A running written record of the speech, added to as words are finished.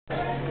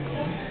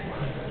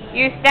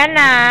Houston.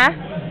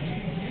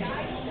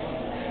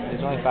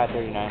 It's only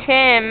 5:39.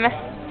 Tim.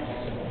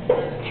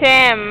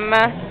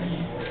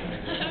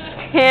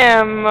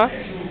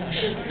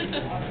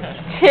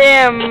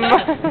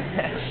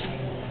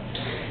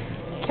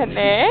 Can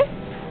they?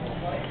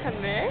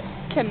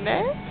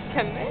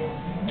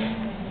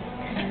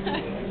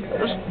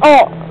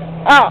 Oh.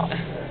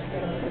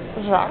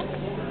 Jacques.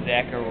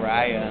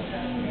 Zachariah.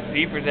 V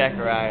for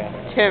Zachariah.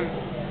 Tim,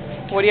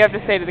 what do you have to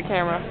say to the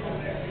camera?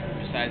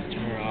 Besides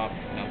turn her off,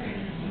 nothing.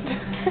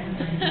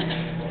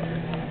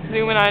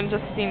 Zoom in on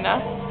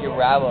Justina. You're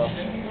Rob.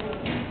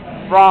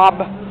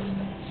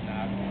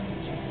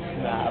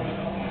 Snob.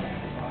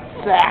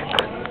 Zach.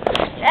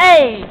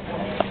 Hey!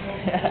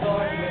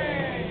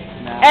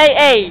 Snob.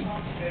 Hey!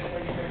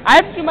 I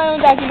have to do my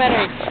own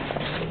documentary.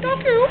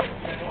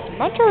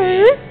 Not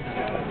true.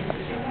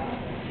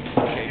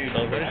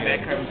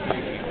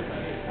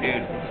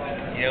 Dude,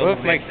 you know, What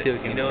if Mike's still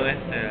you know that's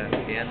the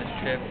on this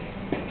trip?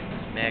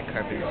 Matt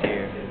Carpenter's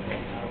here.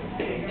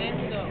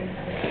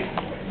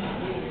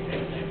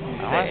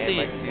 I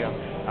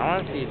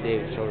want to see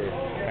David Shorter.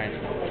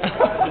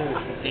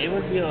 Dave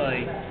would be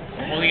like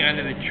holding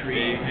onto the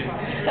tree.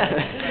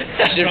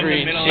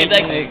 Shivering,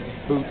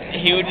 boots.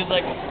 He would just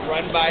like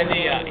run by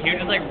the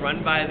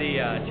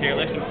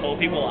chairlift and pull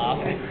people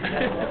off.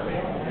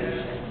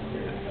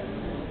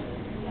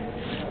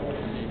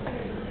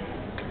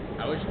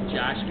 I wish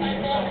Josh we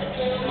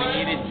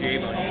needed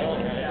J-Bone.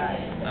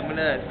 I'm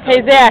gonna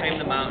climb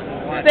the mountain.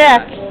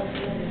 Zach.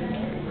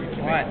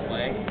 What?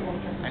 Flag?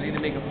 I need to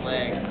make a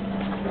flag.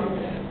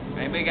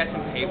 Anybody got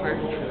some paper?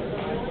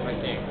 Right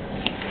there.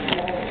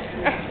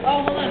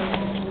 Oh, hold on.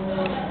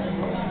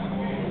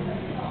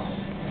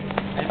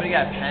 Anybody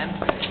got a pen?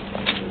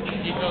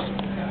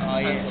 Oh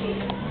yeah.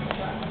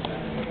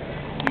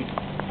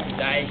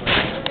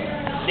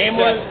 Diagram. Name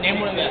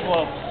one of the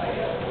 12.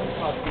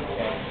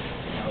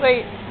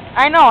 Wait,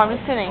 I know, I'm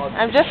just sitting.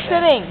 I'm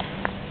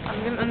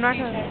not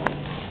gonna...